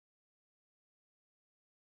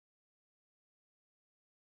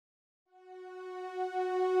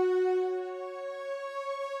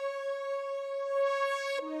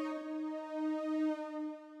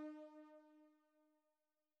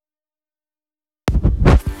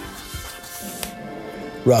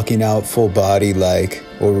rocking out full body like,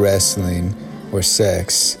 or wrestling, or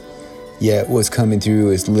sex. Yet what's coming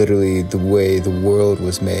through is literally the way the world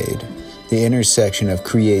was made. The intersection of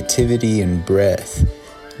creativity and breath.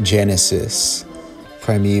 Genesis.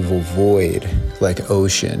 Primeval void, like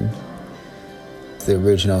ocean. The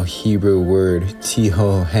original Hebrew word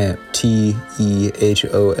Tehom, T-E-H-O-M,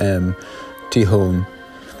 Tehom,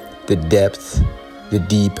 the depth, the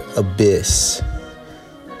deep abyss.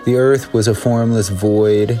 The earth was a formless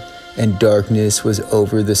void, and darkness was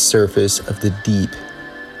over the surface of the deep,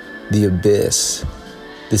 the abyss.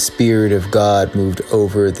 The Spirit of God moved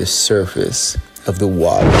over the surface of the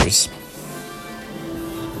waters.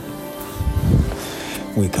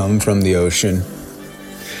 We come from the ocean.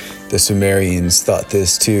 The Sumerians thought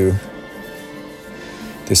this too.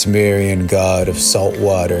 The Sumerian god of salt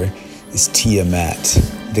water is Tiamat,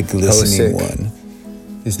 the glistening one.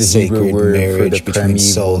 Is the sacred word marriage between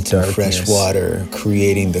salt and fresh water,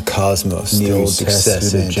 creating the cosmos through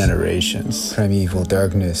successive generations. Primeval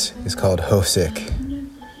darkness is called Hosek.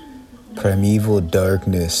 Primeval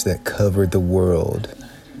darkness that covered the world,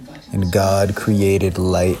 and God created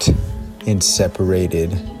light and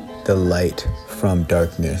separated the light from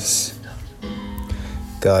darkness.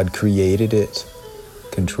 God created it,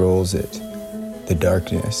 controls it, the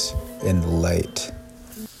darkness and the light.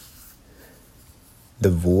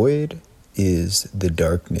 The void is the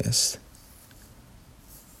darkness.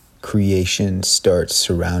 Creation starts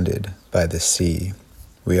surrounded by the sea.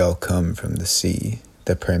 We all come from the sea,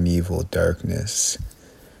 the primeval darkness,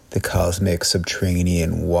 the cosmic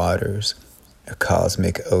subterranean waters, a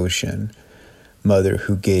cosmic ocean, mother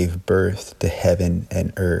who gave birth to heaven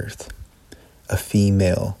and earth, a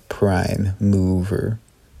female prime mover,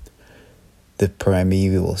 the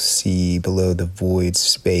primeval sea below the void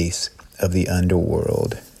space of the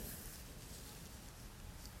underworld.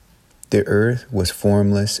 The earth was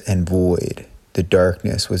formless and void. The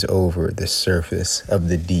darkness was over the surface of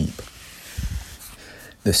the deep.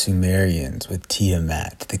 The Sumerians with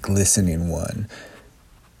Tiamat, the glistening one.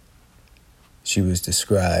 She was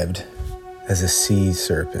described as a sea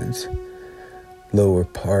serpent. Lower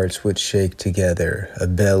parts would shake together, a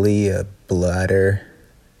belly, a bladder,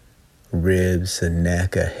 ribs, a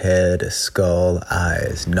neck, a head, a skull,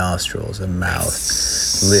 eyes, nostrils, a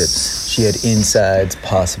mouth, lips. She had insides,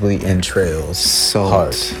 possibly entrails, salt,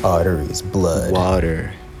 heart, arteries, blood,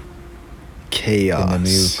 water, chaos. And the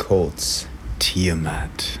new cults,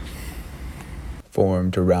 Tiamat,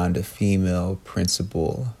 formed around a female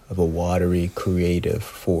principle of a watery creative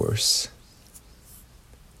force.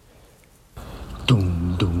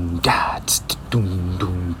 Doom doom dats, doom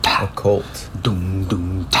doom A cult doom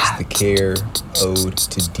doom is the care owed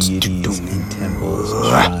to deities in temples,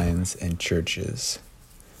 shrines, and churches.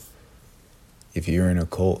 If you're in a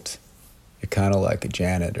cult, you're kind of like a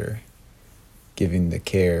janitor, giving the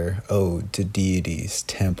care owed to deities,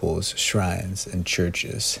 temples, shrines, and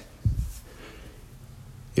churches.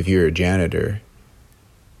 If you're a janitor,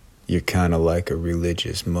 you're kind of like a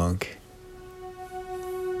religious monk.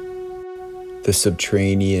 The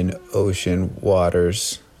subterranean ocean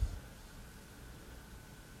waters,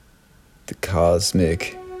 the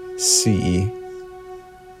cosmic sea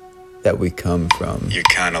that we come from. You're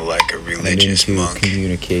kind of like a religious monk.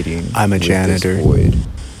 Communicating. I'm a janitor. Void,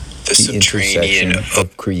 The subterranean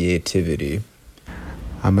of creativity.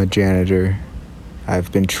 I'm a janitor.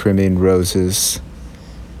 I've been trimming roses,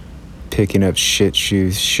 picking up shit,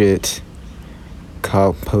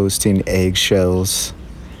 composting eggshells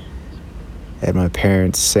at my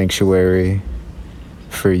parents' sanctuary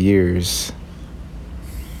for years.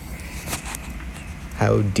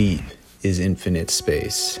 How deep is infinite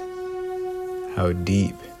space? How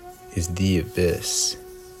deep is the abyss?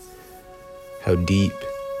 How deep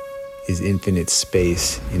is infinite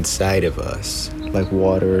space inside of us? Like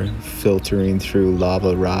water filtering through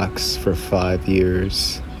lava rocks for 5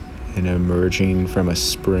 years and emerging from a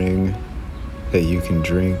spring that you can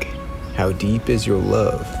drink. How deep is your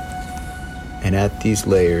love? And at these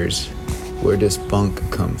layers, where does funk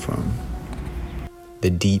come from?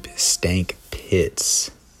 The deep stank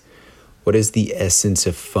pits. What is the essence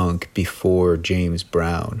of funk before James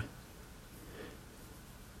Brown?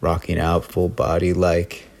 Rocking out full body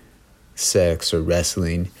like sex or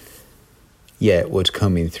wrestling. Yet what's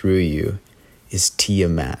coming through you is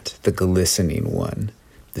Tiamat, the glistening one.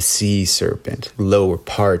 The sea serpent, lower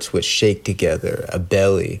parts which shake together, a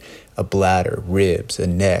belly, a bladder, ribs, a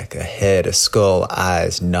neck, a head, a skull,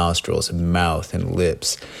 eyes, nostrils, a mouth, and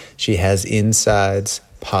lips. She has insides,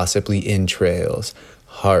 possibly entrails,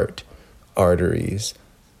 heart, arteries,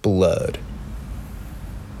 blood.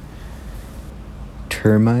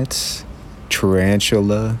 Termites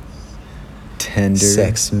tarantula, tender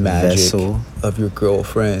sex magic vessel of your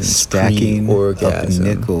girlfriend's stacking pre-orgasm.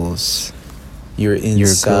 of nickels. You're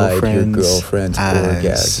inside your girlfriend's eyes.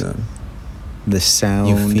 orgasm. The sound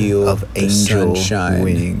You feel of the angel sunshine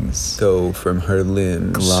wings go from her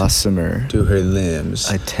limbs gossamer to her limbs,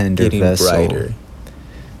 a tender getting vessel. brighter.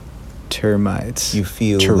 Termites, You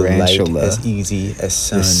feel tarantula, the light as easy as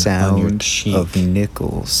sun the sound on your cheek. of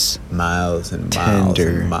nickels, Miles and miles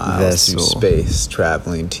tender and miles vessel. through space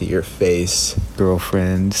traveling to your face.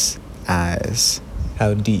 Girlfriend's eyes,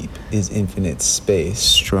 How deep is infinite space?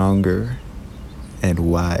 stronger and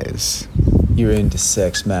wise. You're into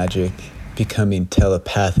sex magic, becoming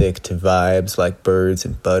telepathic to vibes like birds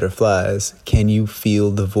and butterflies. Can you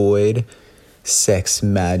feel the void? Sex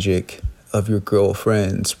magic of your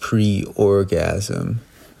girlfriend's pre-orgasm.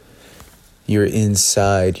 You're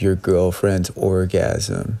inside your girlfriend's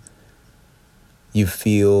orgasm. You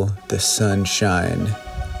feel the sunshine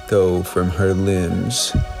go from her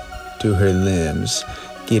limbs to her limbs,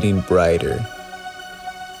 getting brighter.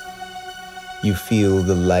 You feel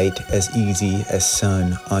the light as easy as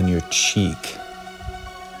sun on your cheek.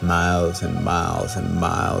 Miles and miles and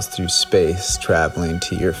miles through space traveling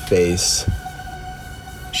to your face.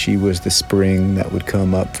 She was the spring that would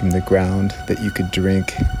come up from the ground that you could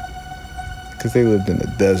drink, because they lived in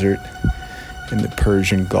the desert, and the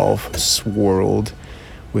Persian Gulf swirled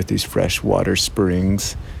with these freshwater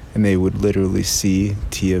springs, and they would literally see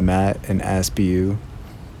Tiamat and Abzu,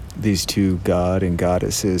 these two god and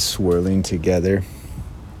goddesses swirling together.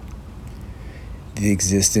 The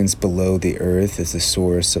existence below the earth is the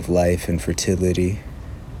source of life and fertility,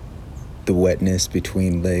 the wetness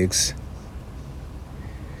between legs,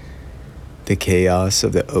 the chaos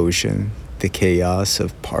of the ocean, the chaos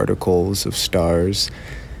of particles of stars,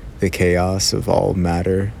 the chaos of all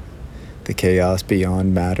matter, the chaos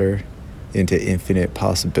beyond matter into infinite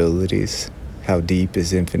possibilities. How deep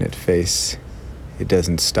is infinite space? It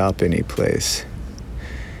doesn't stop any place.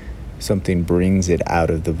 Something brings it out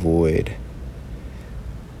of the void.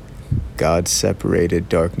 God separated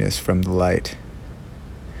darkness from the light.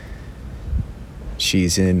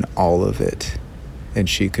 She's in all of it, and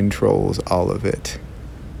she controls all of it.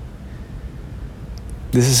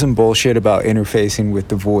 This is some bullshit about interfacing with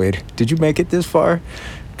the void. Did you make it this far?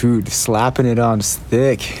 Dude, slapping it on is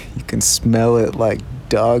thick. You can smell it like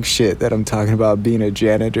dog shit that I'm talking about being a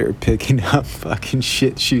janitor, picking up fucking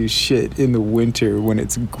shit in the winter when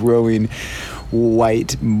it's growing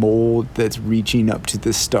white mold that's reaching up to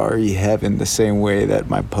the starry heaven, the same way that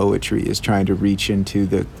my poetry is trying to reach into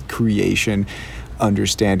the creation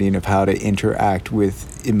understanding of how to interact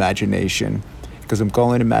with imagination. Because I'm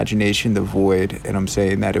calling imagination the void, and I'm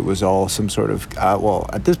saying that it was all some sort of, well,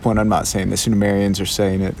 at this point I'm not saying the Sumerians are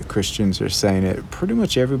saying it, the Christians are saying it, pretty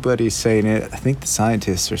much everybody's saying it, I think the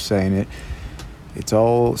scientists are saying it. It's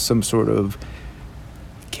all some sort of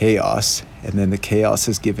chaos, and then the chaos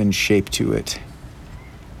has given shape to it.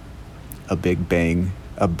 A big bang,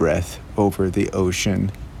 a breath over the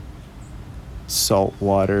ocean, salt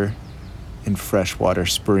water and freshwater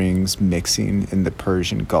springs mixing in the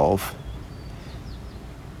Persian Gulf.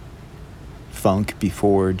 Funk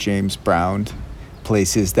before James Brown,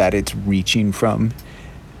 places that it's reaching from.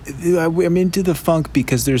 I'm into the funk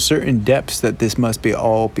because there's certain depths that this must be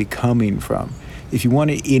all be coming from. If you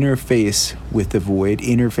want to interface with the void,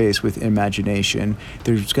 interface with imagination,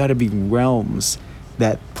 there's got to be realms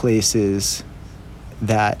that places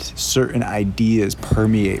that certain ideas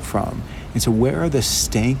permeate from. And so where are the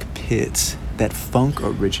stank pits that funk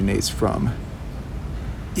originates from?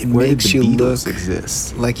 It Where makes did the you Beatles look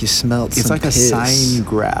exist? like you smelled It's some like piss. a sine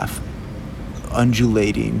graph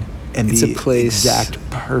undulating, and It's the a place, exact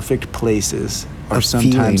perfect places are a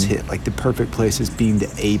sometimes feeling. hit, like the perfect places being the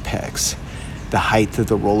apex, the height of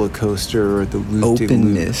the roller coaster or the loop-de-loop.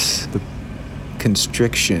 Openness,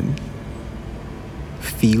 constriction,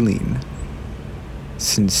 feeling,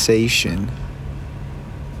 sensation.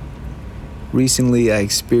 Recently I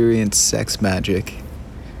experienced sex magic.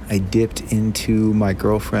 I dipped into my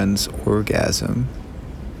girlfriend's orgasm.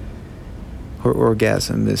 Her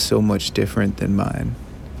orgasm is so much different than mine.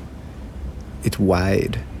 It's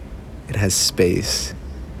wide. It has space.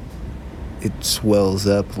 It swells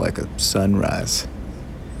up like a sunrise.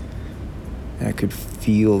 And I could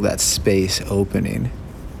feel that space opening.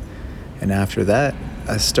 And after that,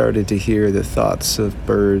 I started to hear the thoughts of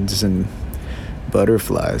birds and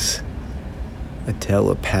butterflies. A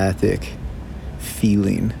telepathic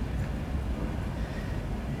feeling.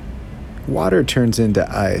 Water turns into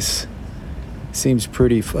ice. Seems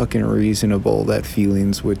pretty fucking reasonable that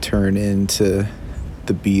feelings would turn into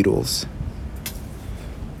the Beatles.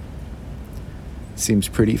 Seems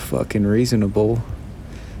pretty fucking reasonable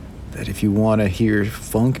that if you want to hear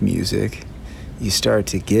funk music, you start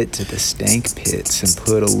to get to the stank pits and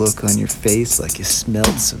put a look on your face like you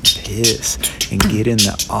smelled some piss and get in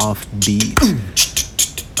the offbeat.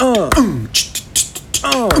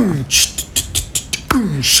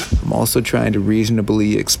 I'm also trying to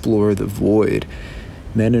reasonably explore the void.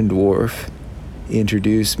 Menendorf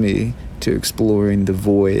introduced me to exploring the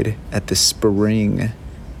void at the spring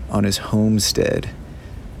on his homestead.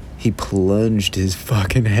 He plunged his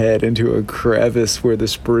fucking head into a crevice where the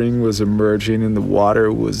spring was emerging and the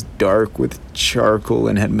water was dark with charcoal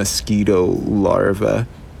and had mosquito larvae.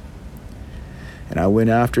 And I went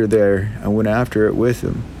after it with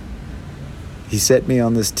him. He set me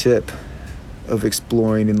on this tip of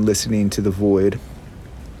exploring and listening to the void.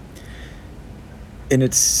 And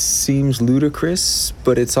it seems ludicrous,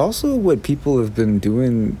 but it's also what people have been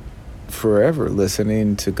doing forever,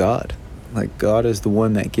 listening to God. Like, God is the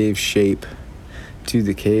one that gave shape to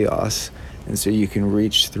the chaos, and so you can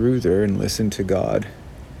reach through there and listen to God.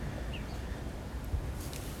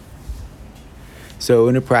 So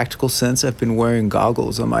in a practical sense, I've been wearing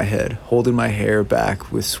goggles on my head, holding my hair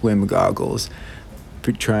back with swim goggles,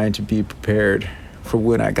 trying to be prepared for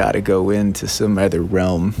when I gotta go into some other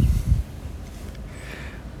realm.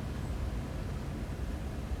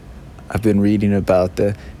 I've been reading about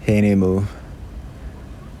the Haenyeo,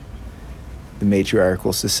 the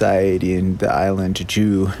matriarchal society in the island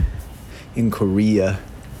Jeju in Korea,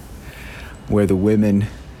 where the women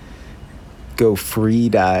go free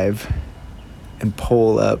dive and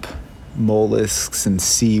pull up mollusks and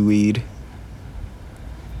seaweed.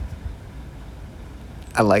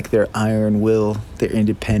 I like their iron will, their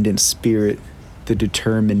independent spirit, the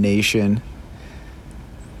determination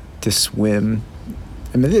to swim.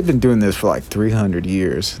 I mean, they've been doing this for like 300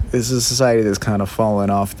 years. This is a society that's kind of fallen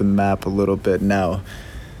off the map a little bit now.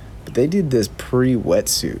 But they did this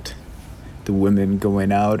pre-wetsuit. The women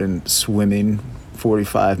going out and swimming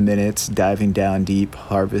 45 minutes, diving down deep,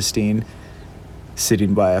 harvesting,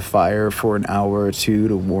 sitting by a fire for an hour or two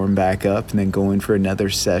to warm back up, and then going for another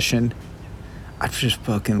session. I just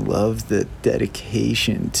fucking love the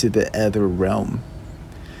dedication to the other realm.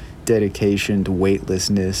 Dedication to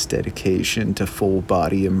weightlessness, dedication to full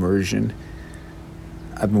body immersion.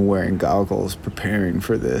 I've been wearing goggles preparing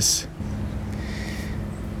for this.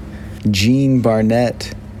 Jean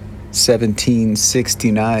Barnett,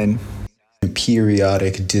 1769.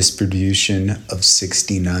 Periodic distribution of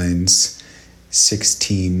 69s.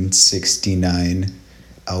 1669.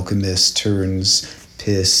 Alchemist turns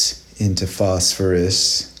piss into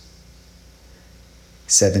phosphorus.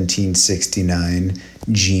 1769,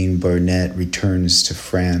 Jean Barnett returns to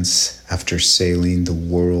France after sailing the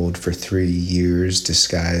world for 3 years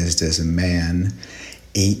disguised as a man.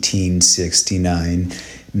 1869,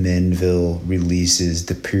 Menville releases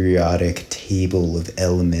the periodic table of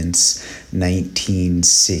elements.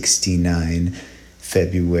 1969,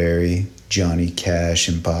 February, Johnny Cash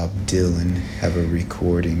and Bob Dylan have a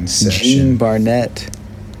recording session. Jean Barnett,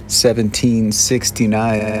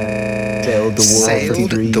 1769, sailed the world for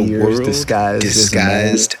 3 years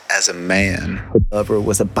disguised as a man. Her lover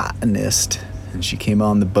was a botanist, and she came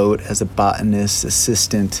on the boat as a botanist's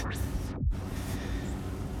assistant.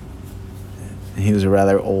 He was a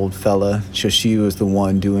rather old fella, so she was the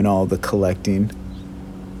one doing all the collecting.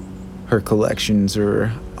 Her collections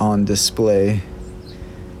are on display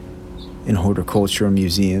in horticultural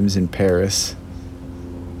museums in Paris.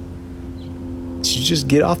 You just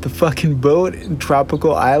get off the fucking boat in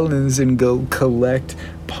tropical islands and go collect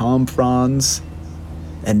palm fronds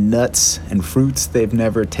and nuts and fruits they've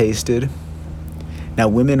never tasted. Now,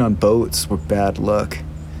 women on boats were bad luck,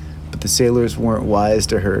 but the sailors weren't wise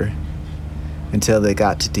to her until they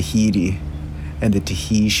got to Tahiti, and the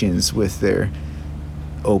Tahitians, with their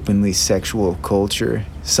openly sexual culture,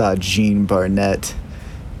 saw Jean Barnett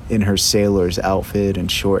in her sailor's outfit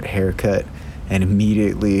and short haircut, and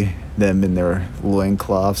immediately them in their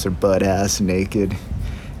loincloths or butt-ass naked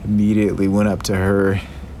immediately went up to her,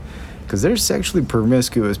 because they're sexually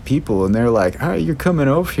promiscuous people, and they're like, all right, you're coming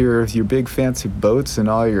over here with your big fancy boats and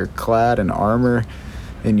all your clad in armor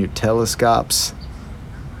and your telescopes.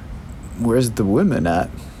 Where's the women at?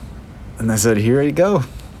 And they said, here you go.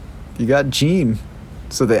 You got Jean.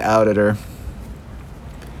 So they outed her.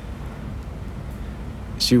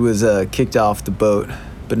 She was kicked off the boat,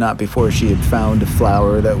 but not before she had found a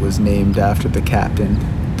flower that was named after the captain,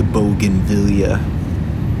 the bougainvillea.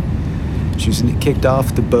 She was kicked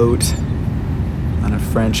off the boat on a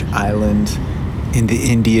French island in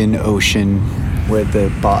the Indian Ocean where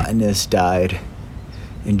the botanist died,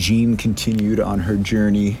 and Jean continued on her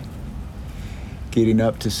journey getting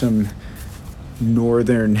up to some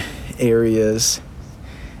northern areas,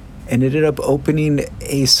 and ended up opening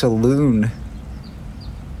a saloon,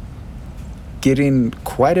 getting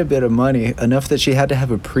quite a bit of money, enough that she had to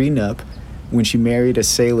have a prenup when she married a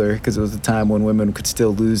sailor, because it was a time when women could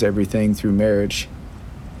still lose everything through marriage.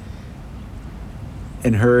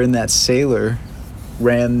 And her and that sailor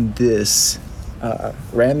ran this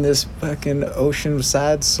fucking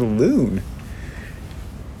oceanside saloon.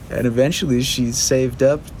 And eventually she saved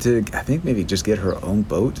up to, I think, maybe just get her own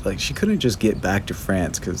boat. Like, she couldn't just get back to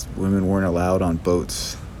France because women weren't allowed on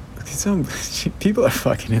boats. People are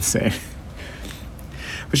fucking insane.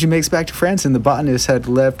 But she makes back to France, and the botanist had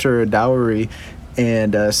left her a dowry,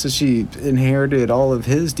 and so she inherited all of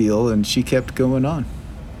his deal, and she kept going on.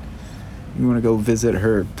 You want to go visit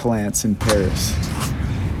her plants in Paris?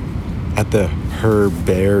 At the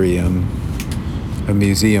Herbarium, a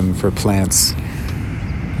museum for plants.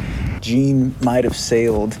 Jean might have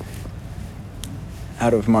sailed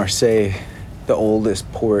out of Marseille, the oldest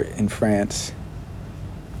port in France,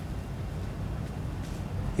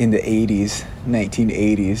 in the 80s,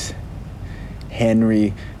 1980s.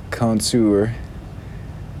 Henry Cosquers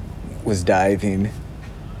was diving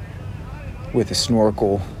with a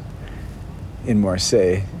snorkel in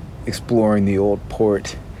Marseille, exploring the old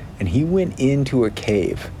port, and he went into a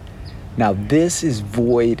cave. Now, this is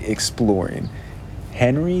void exploring.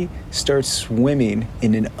 Henry starts swimming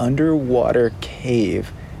in an underwater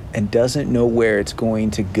cave and doesn't know where it's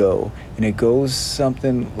going to go. And it goes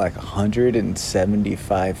something like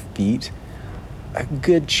 175 feet, a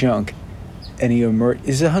good chunk. And he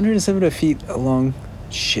is 170 feet along?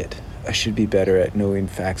 Shit, I should be better at knowing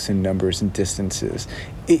facts and numbers and distances.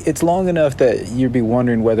 It's long enough that you'd be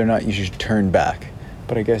wondering whether or not you should turn back.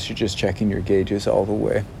 But I guess you're just checking your gauges all the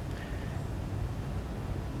way.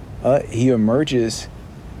 He emerges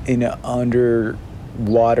in an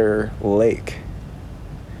underwater lake.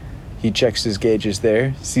 He checks his gauges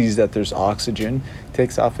there, sees that there's oxygen,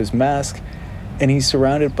 takes off his mask, and he's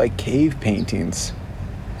surrounded by cave paintings.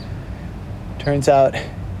 Turns out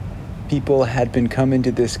people had been coming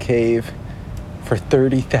to this cave for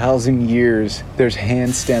 30,000 years. There's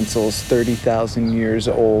hand stencils 30,000 years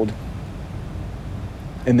old.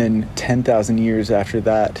 And then 10,000 years after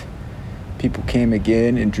that, people came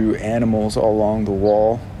again and drew animals all along the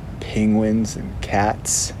wall. Penguins and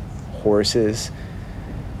cats, horses,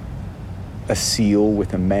 a seal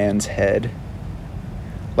with a man's head.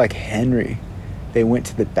 Like Henry, they went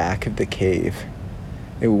to the back of the cave.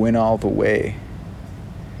 They went all the way.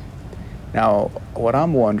 Now, what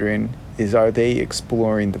I'm wondering is, are they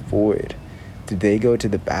exploring the void? Did they go to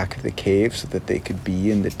the back of the cave so that they could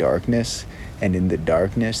be in the darkness? And in the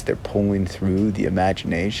darkness, they're pulling through the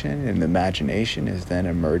imagination, and the imagination is then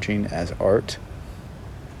emerging as art.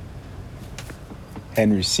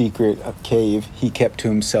 Henry's secret of cave, he kept to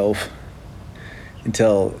himself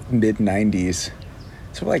until mid-90s.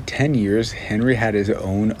 So for like 10 years, Henry had his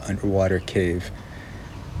own underwater cave.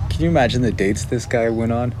 Can you imagine the dates this guy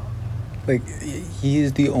went on? Like, he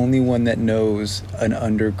is the only one that knows an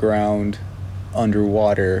underground,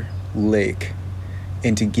 underwater lake.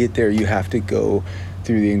 And to get there, you have to go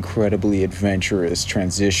through the incredibly adventurous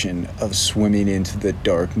transition of swimming into the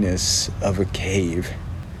darkness of a cave.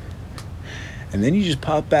 And then you just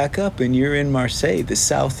pop back up and you're in Marseille, the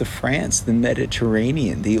south of France, the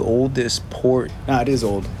Mediterranean, the oldest port. Not as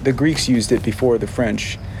old. The Greeks used it before the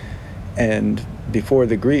French. And before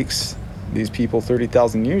the Greeks, these people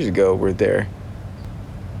 30,000 years ago were there.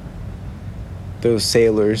 Those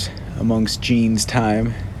sailors amongst Jean's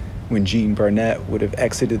time, when Jean Barnett would have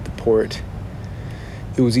exited the port,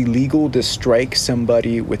 it was illegal to strike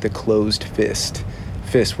somebody with a closed fist.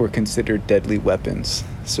 Fists were considered deadly weapons,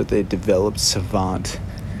 so they developed Savate,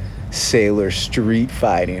 sailor street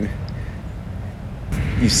fighting.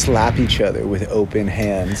 You slap each other with open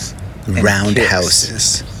hands.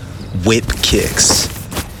 Roundhouses, whip kicks,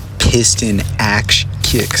 piston axe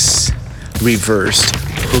kicks, reversed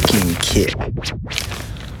hooking kick,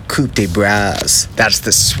 coup de bras, that's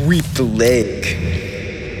the sweep the leg.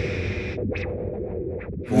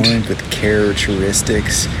 Born with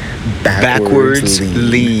characteristics, backwards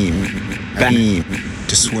lean, beam,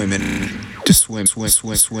 to swim in, to swim.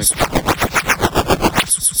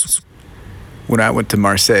 When I went to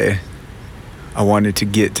Marseille, I wanted to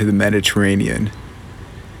get to the Mediterranean,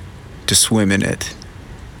 to swim in it,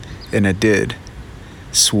 and I did,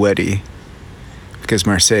 sweaty, because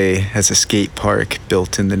Marseille has a skate park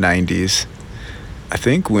built in the 90s. I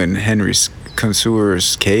think when Henry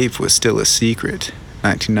Cosquers' cave was still a secret,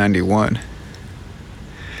 1991.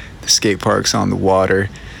 The skate park's on the water,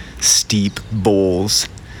 steep bowls,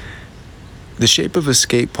 The shape of a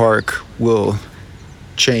skate park will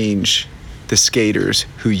change the skaters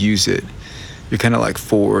who use it. You're kind of like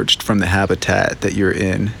forged from the habitat that you're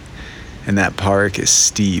in. And that park is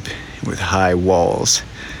steep with high walls.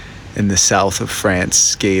 In the south of France,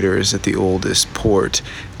 skaters at the oldest port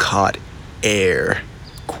caught air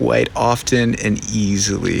quite often and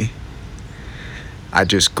easily. I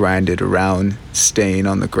just grinded around, staying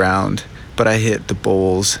on the ground, but I hit the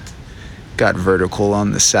bowls, got vertical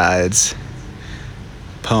on the sides,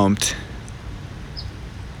 pumped,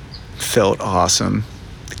 felt awesome,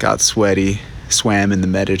 got sweaty, swam in the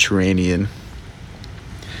Mediterranean,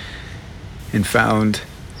 and found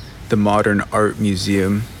the modern art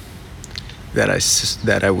museum that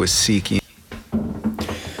I was seeking.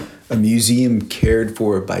 A museum cared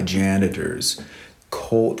for by janitors,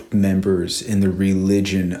 cult members in the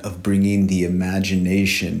religion of bringing the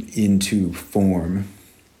imagination into form.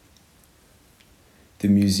 The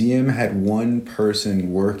museum had one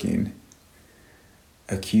person working,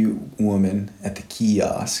 a cute woman at the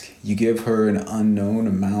kiosk. You give her an unknown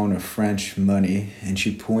amount of French money and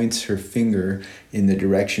she points her finger in the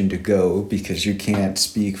direction to go because you can't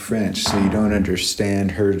speak French, so you don't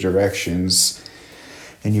understand her directions.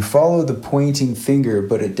 And you follow the pointing finger,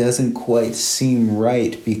 but it doesn't quite seem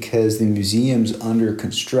right because the museum's under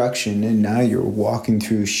construction and now you're walking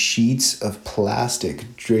through sheets of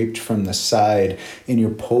plastic draped from the side and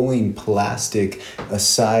you're pulling plastic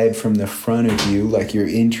aside from the front of you like you're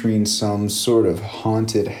entering some sort of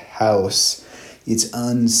haunted house. It's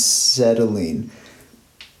unsettling.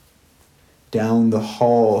 Down the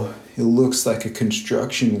hall, it looks like a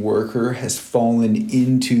construction worker has fallen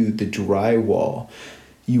into the drywall.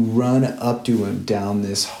 You run up to him down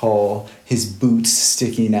this hall, his boots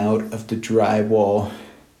sticking out of the drywall,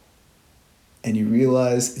 and you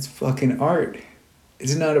realize it's fucking art.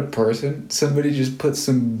 It's not a person. Somebody just put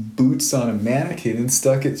some boots on a mannequin and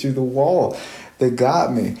stuck it through the wall. They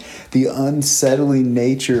got me. The unsettling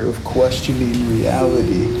nature of questioning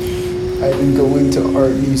reality. I've been going to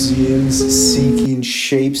art museums, seeking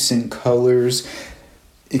shapes and colors,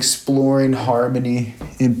 exploring harmony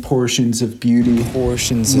in portions of beauty,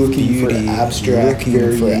 looking for abstract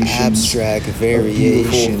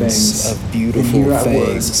variations of beautiful things. And here I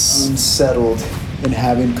was, unsettled and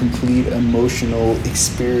having complete emotional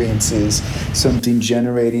experiences, something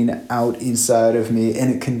generating out inside of me,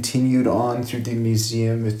 and it continued on through the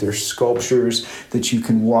museum with their sculptures that you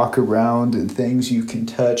can walk around and things you can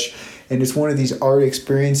touch. And it's one of these art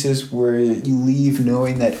experiences where you leave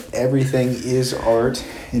knowing that everything is art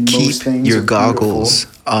and most things Keep your are goggles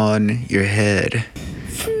beautiful. on your head,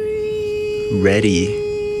 ready,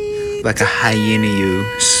 like a Haenyeo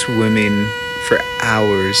swimming for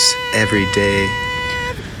hours every day,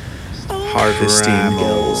 harvesting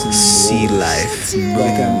sea life,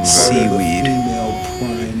 Like seaweed.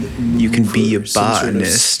 You can be a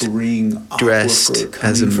botanist dressed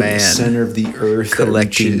as a man, center of the earth,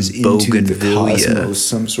 collecting bougainvillea,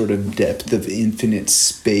 some sort of depth of infinite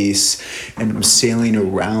space. And I'm sailing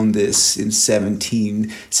around this in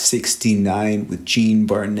 1769 with Jean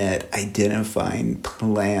Barnett, identifying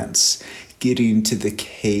plants, getting to the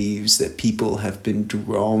caves that people have been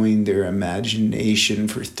drawing their imagination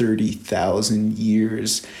for 30,000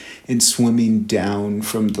 years, and swimming down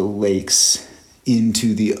from the lakes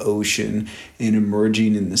into the ocean and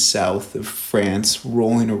emerging in the south of France,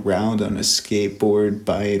 rolling around on a skateboard,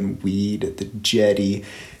 buying weed at the jetty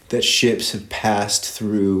that ships have passed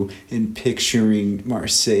through, and picturing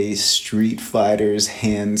Marseille street fighters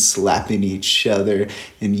hand slapping each other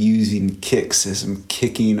and using kicks as I'm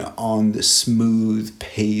kicking on the smooth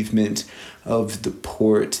pavement of the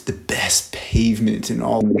port, the best pavement in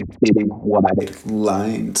all the big white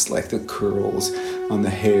lines like the curls on the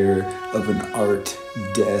hair of an art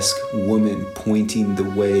desk woman pointing the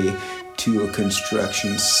way to a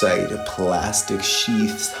construction site, a plastic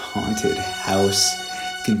sheathed haunted house,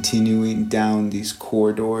 continuing down these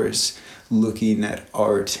corridors, looking at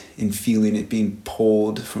art and feeling it being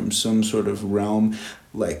pulled from some sort of realm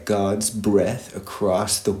like God's breath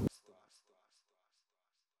across the